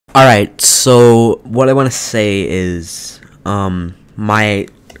Alright, so what I want to say is, my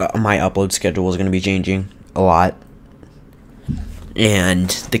upload schedule is going to be changing a lot, and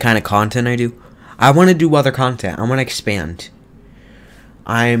the kind of content I do. I want to do other content. I want to expand.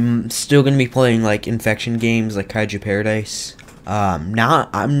 I'm still going to be playing like infection games like Kaiju Paradise. I'm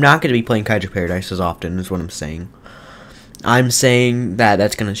not going to be playing Kaiju Paradise as often, is what I'm saying. I'm saying that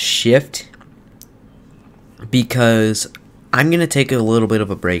that's going to shift because I'm going to take a little bit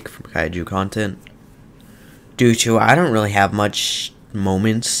of a break from Kaiju content due to I don't really have much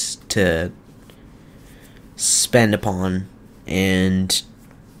moments to spend upon, and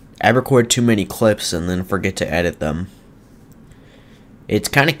I record too many clips and then forget to edit them. It's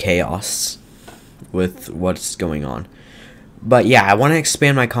kind of chaos with what's going on. But yeah, I want to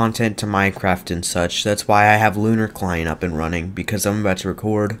expand my content to Minecraft and such. That's why I have Lunar Client up and running, because I'm about to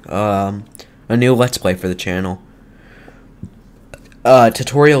record a new Let's Play for the channel.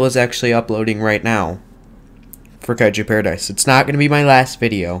 Tutorial is actually uploading right now for Kaiju Paradise. It's not going to be my last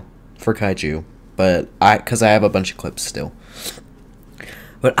video for Kaiju, but because I have a bunch of clips still.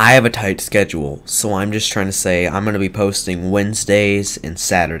 But I have a tight schedule, so I'm just trying to say I'm going to be posting Wednesdays and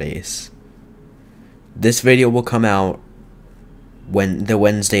Saturdays. This video will come out when the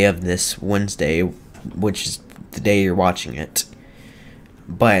Wednesday of this Wednesday, which is the day you're watching it.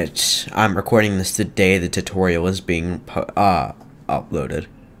 But I'm recording this the day the tutorial is being uploaded.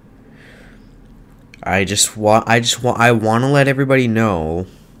 I want to let everybody know,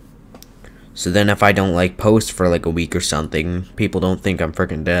 so then if I don't like post for like a week or something, people don't think I'm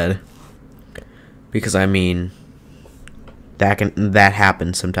freaking dead. Because I mean, that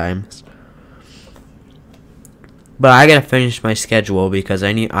happens sometimes. But I gotta finish my schedule because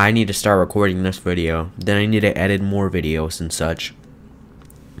I need to start recording this video. Then I need to edit more videos and such.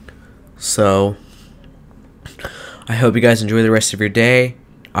 So I hope you guys enjoy the rest of your day.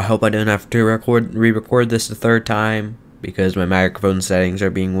 I hope I don't have to re-record this the third time because my microphone settings are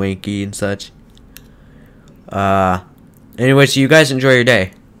being wanky and such. Anyway, so you guys enjoy your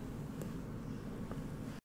day.